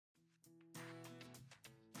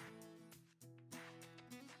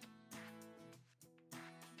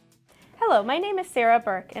Hello, my name is Sarah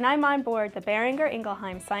Burke and I'm on board the Boehringer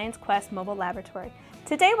Ingelheim ScienceQuest mobile laboratory.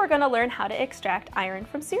 Today we're going to learn how to extract iron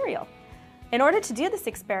from cereal. In order to do this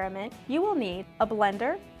experiment, you will need a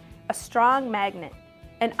blender, a strong magnet,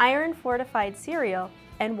 an iron-fortified cereal,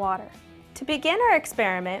 and water. To begin our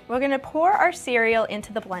experiment, we're going to pour our cereal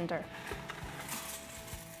into the blender.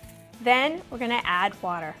 Then we're going to add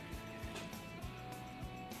water.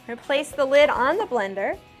 We're going to place the lid on the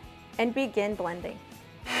blender and begin blending.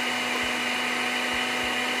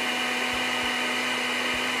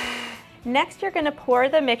 Next, you're going to pour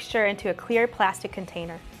the mixture into a clear plastic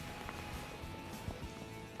container.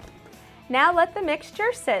 Now let the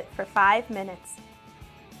mixture sit for 5 minutes.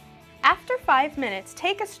 After 5 minutes,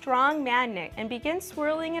 take a strong magnet and begin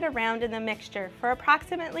swirling it around in the mixture for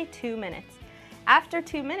approximately 2 minutes. After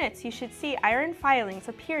 2 minutes, you should see iron filings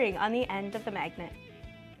appearing on the end of the magnet.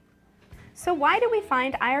 So why do we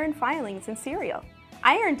find iron filings in cereal?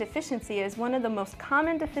 Iron deficiency is one of the most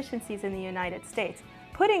common deficiencies in the United States.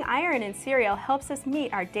 Putting iron in cereal helps us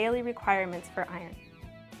meet our daily requirements for iron.